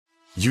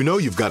You know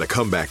you've got a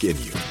comeback in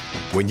you.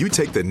 When you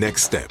take the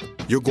next step,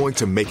 you're going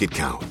to make it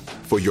count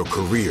for your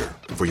career,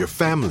 for your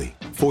family,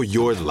 for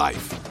your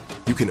life.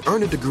 You can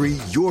earn a degree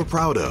you're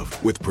proud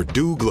of with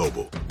Purdue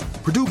Global.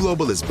 Purdue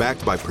Global is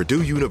backed by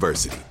Purdue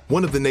University,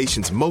 one of the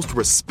nation's most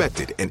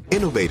respected and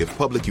innovative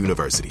public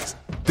universities.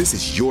 This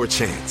is your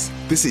chance.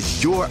 This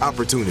is your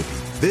opportunity.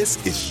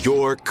 This is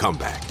your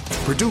comeback.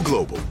 Purdue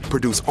Global,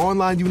 Purdue's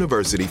online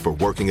university for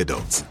working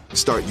adults.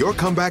 Start your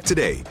comeback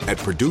today at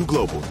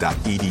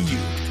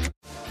purdueglobal.edu.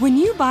 When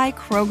you buy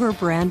Kroger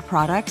brand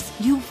products,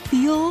 you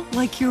feel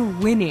like you're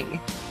winning.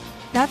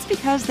 That's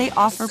because they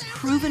offer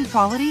proven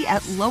quality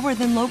at lower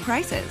than low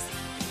prices.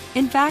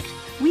 In fact,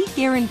 we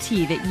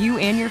guarantee that you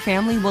and your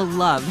family will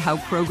love how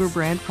Kroger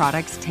brand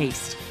products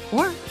taste,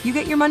 or you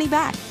get your money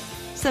back.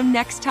 So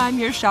next time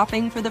you're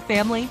shopping for the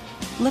family,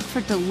 look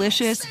for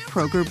delicious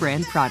Kroger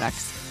brand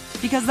products,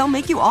 because they'll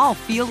make you all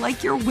feel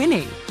like you're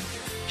winning.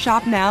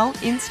 Shop now,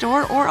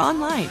 in-store, or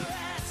online.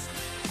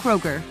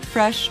 Kroger,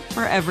 fresh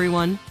for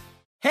everyone.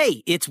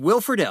 Hey, it's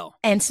Will Friedle.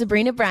 And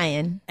Sabrina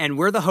Bryan. And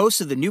we're the hosts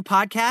of the new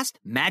podcast,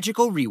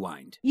 Magical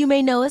Rewind. You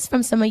may know us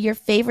from some of your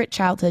favorite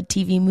childhood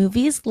TV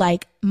movies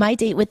like My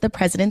Date with the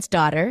President's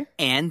Daughter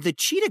and the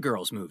Cheetah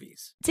Girls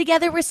movies.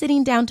 Together, we're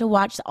sitting down to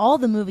watch all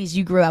the movies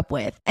you grew up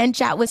with and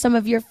chat with some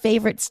of your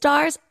favorite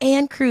stars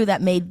and crew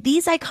that made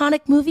these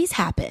iconic movies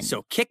happen.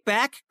 So kick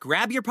back,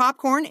 grab your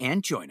popcorn,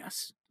 and join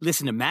us.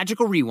 Listen to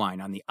Magical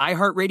Rewind on the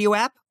iHeartRadio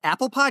app,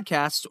 Apple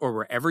Podcasts, or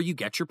wherever you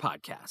get your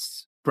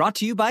podcasts. Brought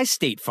to you by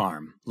State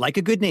Farm. Like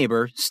a good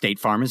neighbor, State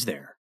Farm is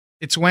there.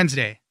 It's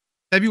Wednesday,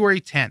 February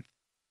 10th.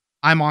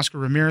 I'm Oscar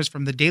Ramirez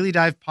from the Daily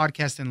Dive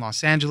podcast in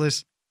Los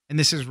Angeles, and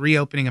this is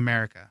Reopening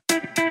America.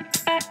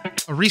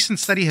 A recent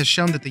study has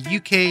shown that the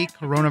UK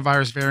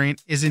coronavirus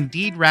variant is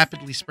indeed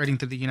rapidly spreading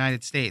to the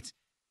United States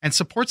and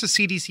supports a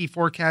CDC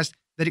forecast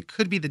that it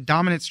could be the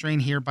dominant strain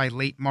here by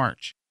late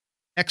March.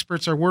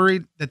 Experts are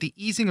worried that the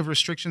easing of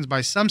restrictions by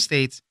some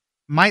states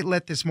might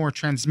let this more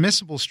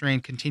transmissible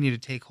strain continue to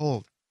take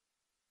hold.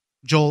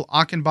 Joel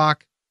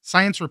Achenbach,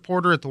 science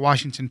reporter at The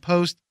Washington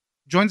Post,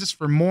 joins us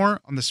for more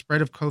on the spread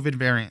of COVID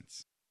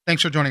variants.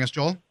 Thanks for joining us,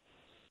 Joel.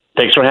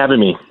 Thanks for having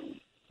me.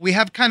 We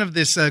have kind of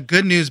this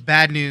good news,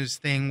 bad news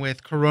thing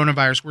with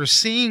coronavirus. We're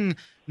seeing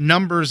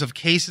numbers of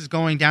cases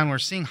going down. We're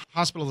seeing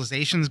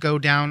hospitalizations go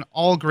down.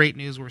 All great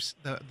news.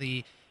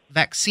 The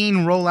vaccine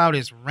rollout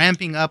is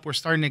ramping up. We're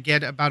starting to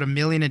get about 1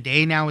 million a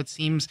day now, it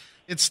seems.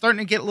 It's starting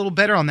to get a little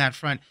better on that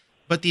front.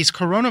 But these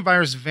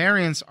coronavirus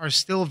variants are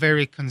still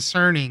very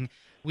concerning.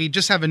 We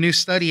just have a new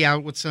study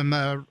out with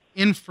some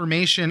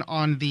information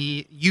on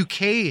the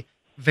UK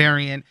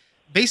variant,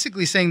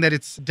 basically saying that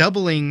it's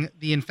doubling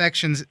the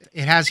infections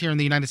it has here in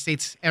the United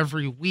States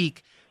every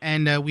week.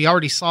 And we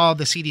already saw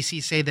the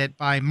CDC say that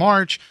by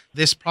March,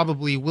 this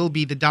probably will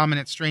be the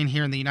dominant strain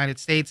here in the United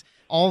States.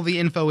 All the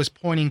info is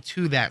pointing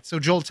to that. So,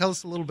 Joel, tell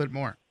us a little bit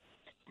more.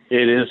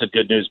 It is a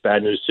good news,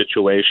 bad news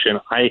situation.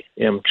 I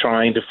am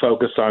trying to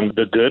focus on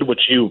the good,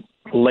 which you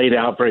laid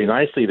out very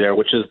nicely there,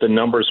 which is the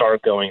numbers are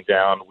going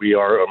down. We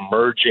are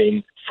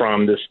emerging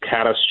from this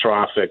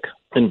catastrophic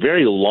and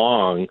very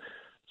long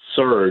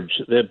surge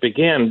that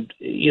began,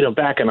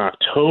 back in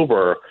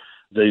October.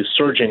 The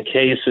surge in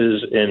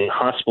cases and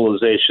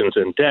hospitalizations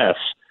and deaths,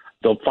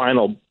 the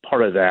final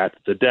part of that,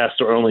 the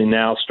deaths are only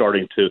now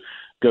starting to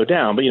go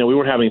down. But, we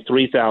were having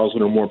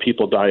 3,000 or more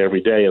people die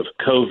every day of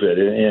COVID.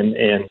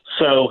 And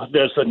so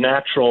there's a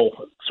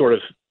natural sort of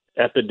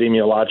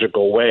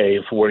epidemiological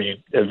wave where you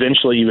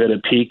hit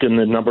a peak and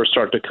the numbers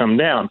start to come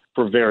down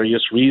for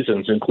various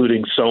reasons,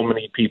 including so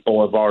many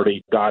people have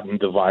already gotten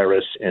the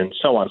virus and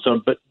so on. So,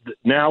 but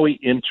now we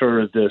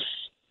enter this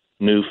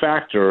new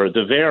factor,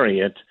 the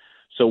variant.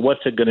 So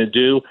what's it going to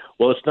do?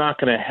 Well, it's not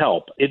going to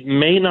help. It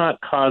may not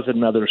cause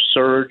another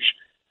surge.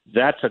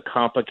 That's a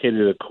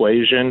complicated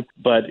equation,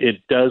 but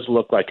it does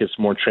look like it's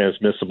more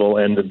transmissible.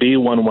 And the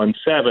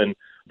B.1.1.7,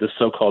 the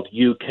so-called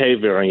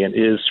UK variant,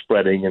 is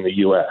spreading in the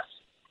U.S.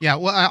 Yeah,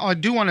 well, I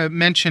do want to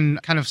mention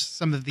kind of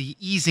some of the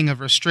easing of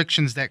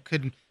restrictions that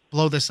could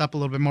blow this up a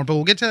little bit more, but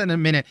we'll get to that in a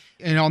minute.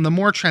 And on the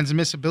more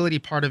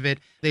transmissibility part of it,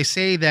 they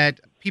say that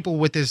people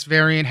with this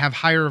variant have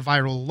higher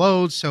viral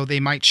loads, so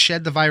they might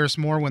shed the virus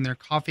more when they're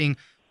coughing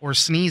or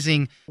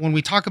sneezing. When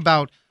we talk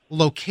about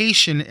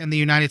location in the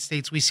United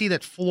States, we see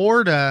that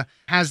Florida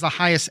has the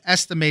highest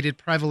estimated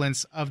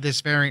prevalence of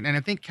this variant, and I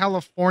think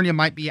California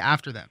might be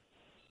after them.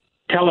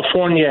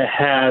 California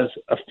has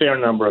a fair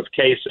number of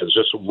cases,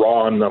 just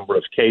raw number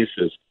of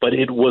cases, but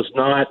it was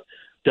not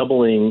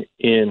doubling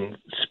in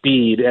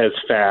speed as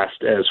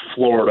fast as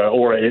Florida,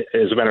 or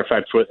as a matter of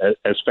fact,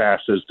 as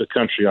fast as the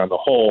country on the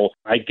whole.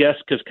 I guess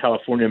because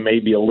California may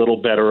be a little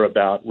better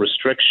about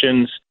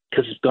restrictions,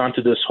 because it's gone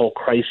through this whole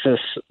crisis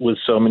with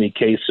so many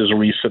cases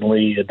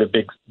recently, the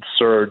big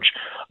surge.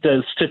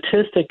 The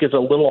statistic is a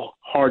little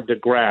hard to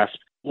grasp.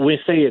 When we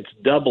say it's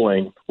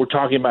doubling, we're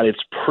talking about its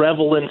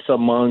prevalence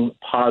among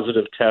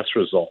positive test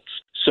results.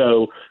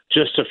 So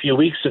just a few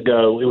weeks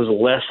ago, it was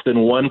less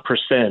than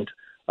 1%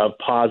 of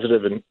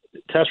positive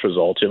test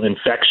results in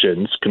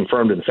infections,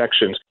 confirmed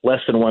infections.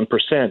 Less than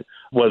 1%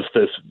 was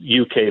this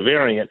UK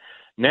variant.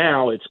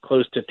 Now it's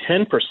close to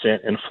 10%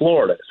 in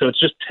Florida. So it's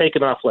just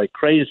taken off like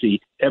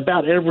crazy.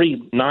 About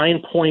every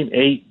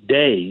 9.8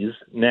 days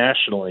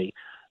nationally,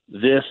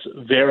 this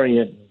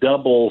variant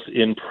doubles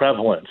in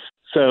prevalence.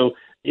 So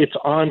it's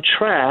on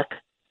track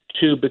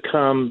to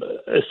become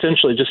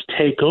essentially just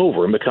take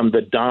over and become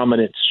the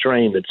dominant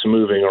strain that's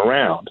moving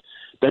around.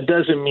 That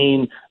doesn't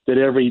mean that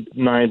every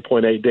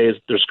 9.8 days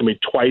there's going to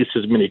be twice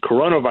as many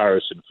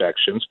coronavirus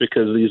infections,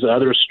 because these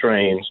other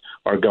strains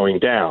are going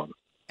down.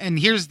 And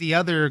here's the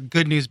other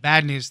good news,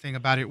 bad news thing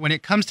about it when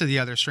it comes to the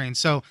other strains.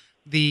 So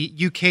the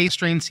UK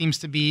strain seems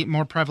to be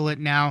more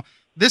prevalent now.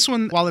 This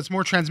one, while it's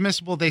more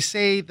transmissible, they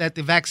say that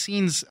the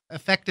vaccine's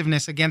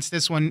effectiveness against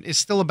this one is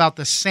still about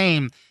the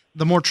same.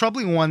 The more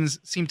troubling ones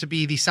seem to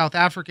be the South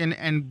African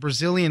and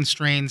Brazilian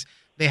strains.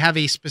 They have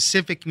a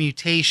specific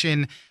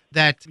mutation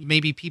that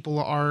maybe people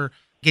are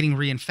getting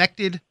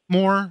reinfected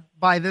more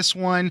by this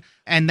one.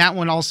 And that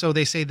one also,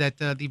 they say that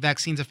the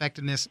vaccine's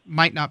effectiveness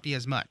might not be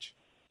as much.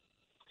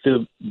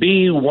 The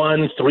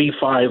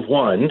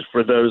B1351,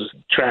 for those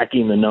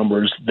tracking the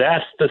numbers,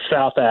 that's the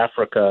South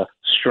Africa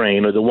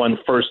strain, or the one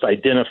first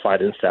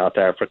identified in South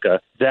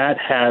Africa. That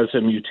has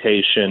a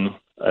mutation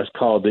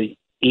called the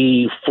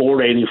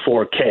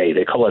E484K.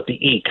 They call it the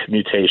EEK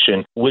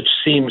mutation, which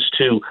seems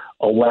to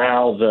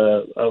allow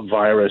the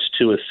virus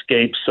to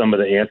escape some of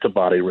the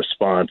antibody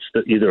response,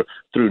 that either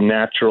through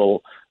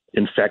natural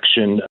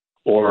infection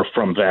or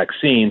from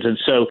vaccines. And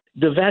so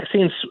the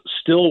vaccines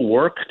still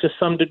work to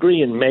some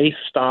degree and may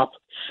stop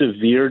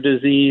severe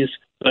disease,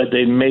 but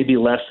they may be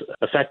less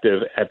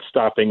effective at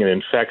stopping an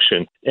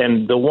infection.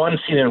 And the one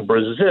seen in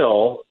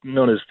Brazil,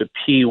 known as the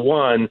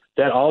P1,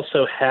 that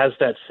also has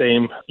that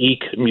same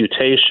EEK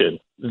mutation.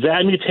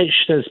 That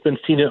mutation has been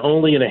seen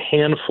only in a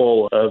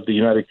handful of the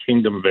United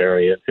Kingdom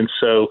variant. And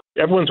so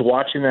everyone's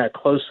watching that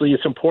closely.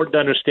 It's important to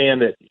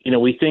understand that,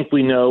 we think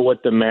we know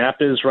what the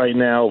map is right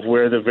now of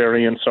where the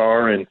variants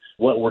are and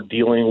what we're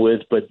dealing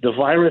with, but the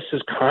virus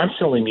is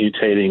constantly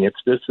mutating.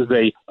 This is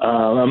a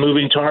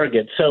moving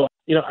target. So,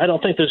 I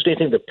don't think there's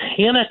anything to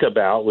panic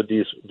about with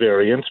these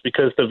variants,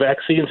 because the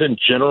vaccines in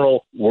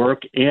general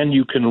work and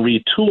you can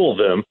retool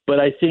them. But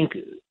I think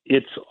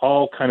it's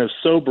all kind of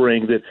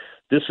sobering that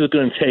this is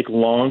going to take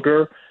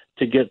longer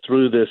to get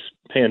through this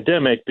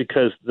pandemic,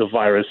 because the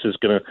virus is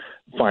going to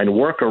find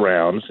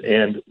workarounds.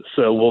 And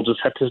so we'll just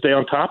have to stay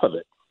on top of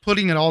it.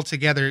 Putting it all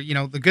together,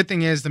 the good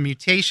thing is the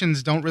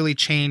mutations don't really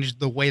change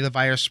the way the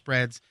virus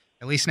spreads,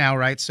 at least now,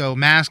 right? So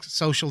masks,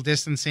 social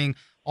distancing,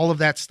 all of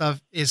that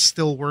stuff is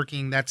still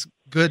working. That's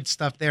good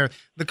stuff there.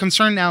 The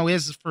concern now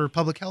is, for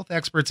public health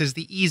experts, is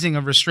the easing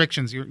of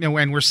restrictions.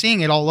 And we're seeing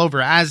it all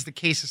over as the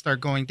cases start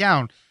going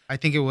down. I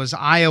think it was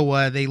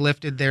Iowa, they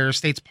lifted their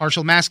state's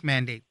partial mask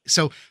mandate.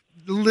 So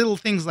little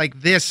things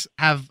like this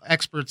have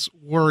experts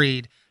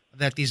worried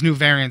that these new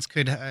variants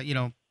could,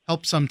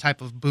 help some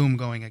type of boom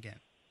going again.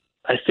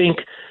 I think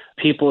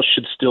people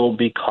should still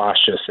be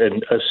cautious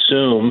and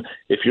assume,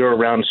 if you're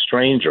around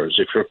strangers,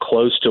 if you're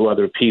close to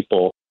other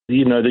people,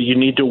 that you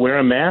need to wear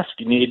a mask.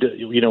 You need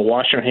to,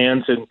 wash your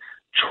hands and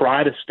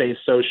try to stay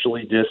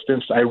socially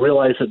distanced. I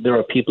realize that there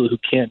are people who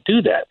can't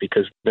do that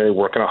because they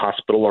work in a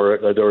hospital or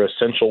they're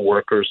essential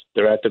workers.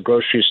 They're at the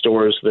grocery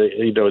stores,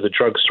 the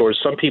drug stores.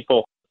 Some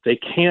people, they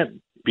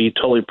can't be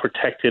totally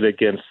protected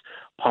against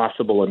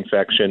possible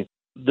infection.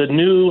 The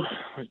new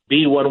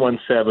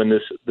B117,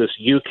 this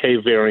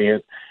UK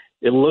variant,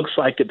 it looks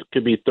like it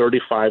could be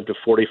 35 to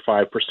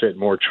 45%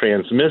 more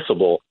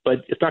transmissible,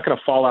 but it's not going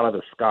to fall out of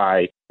the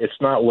sky. It's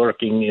not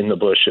lurking in the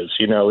bushes.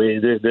 You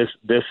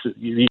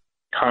need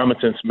common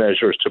sense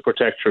measures to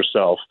protect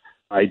yourself,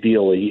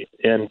 ideally,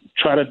 and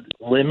try to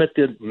limit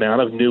the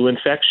amount of new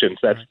infections.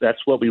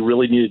 That's what we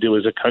really need to do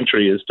as a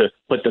country, is to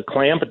put the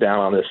clamp down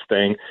on this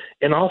thing,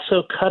 and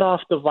also cut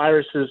off the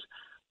virus's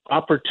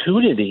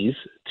opportunities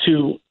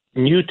to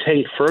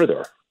mutate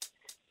further.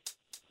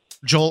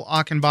 Joel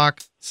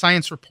Achenbach,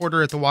 science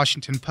reporter at The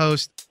Washington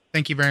Post.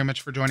 Thank you very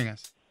much for joining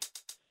us.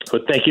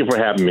 Well, thank you for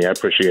having me. I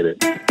appreciate it.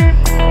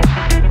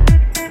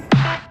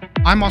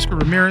 I'm Oscar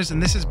Ramirez,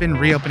 and this has been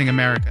Reopening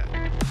America.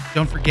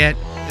 Don't forget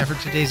that for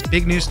today's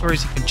big news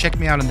stories, you can check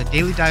me out on the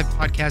Daily Dive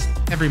podcast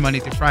every Monday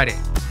through Friday.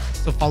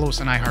 So follow us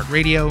on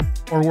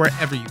iHeartRadio or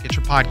wherever you get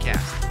your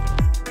podcasts.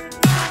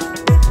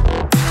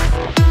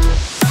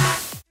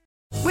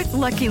 With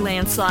Lucky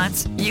Land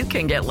Slots, you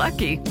can get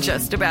lucky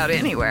just about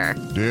anywhere.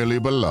 Dearly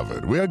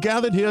beloved, we are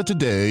gathered here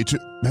today to...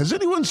 Has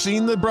anyone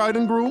seen the bride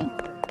and groom?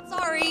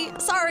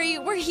 Sorry,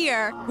 we're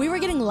here. We were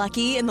getting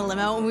lucky in the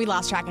limo and we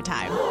lost track of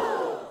time.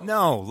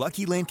 No,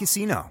 Lucky Land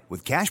Casino,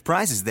 with cash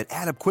prizes that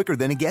add up quicker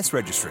than a guest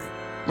registry.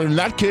 In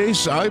that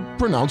case, I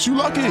pronounce you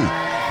lucky.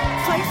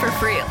 Play for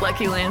free at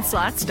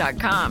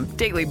LuckyLandSlots.com.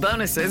 Daily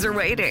bonuses are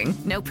waiting.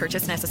 No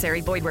purchase necessary.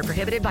 Void where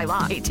prohibited by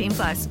law.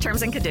 18+.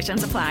 Terms and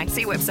conditions apply.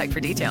 See website for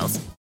details.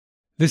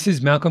 This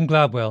is Malcolm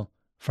Gladwell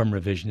from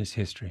Revisionist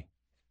History.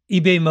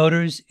 eBay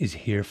Motors is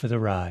here for the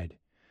ride.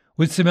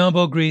 With some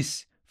elbow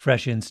grease,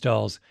 fresh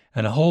installs,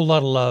 and a whole lot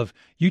of love,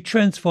 you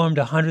transformed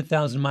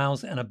 100,000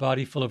 miles and a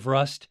body full of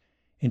rust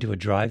into a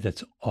drive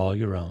that's all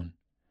your own.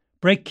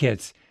 Brake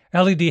kits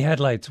LED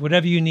headlights,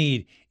 whatever you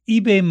need,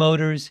 eBay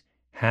Motors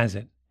has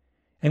it.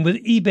 And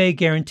with eBay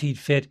Guaranteed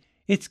Fit,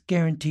 it's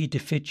guaranteed to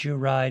fit your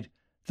ride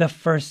the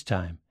first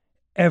time,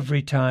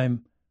 every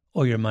time,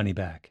 or your money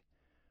back.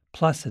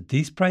 Plus, at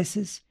these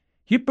prices,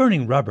 you're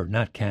burning rubber,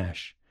 not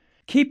cash.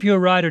 Keep your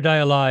ride or die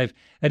alive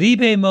at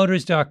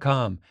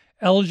ebaymotors.com.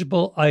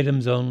 Eligible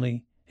items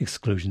only.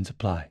 Exclusions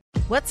apply.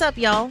 What's up,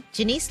 y'all?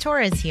 Janice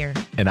Torres here.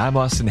 And I'm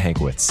Austin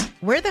Hankwitz.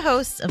 We're the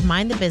hosts of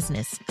Mind the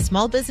Business,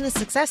 Small Business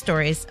Success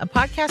Stories, a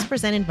podcast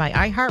presented by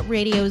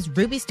iHeartRadio's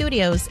Ruby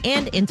Studios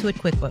and Intuit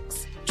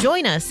QuickBooks.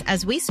 Join us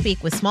as we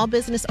speak with small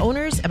business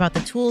owners about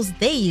the tools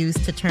they use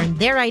to turn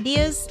their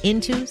ideas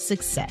into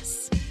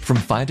success. From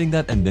finding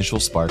that initial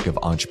spark of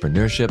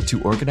entrepreneurship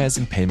to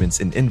organizing payments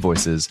and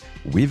invoices,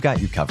 we've got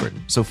you covered.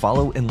 So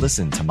follow and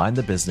listen to Mind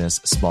the Business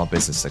Small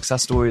Business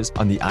Success Stories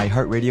on the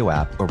iHeartRadio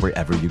app or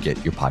wherever you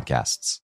get your podcasts.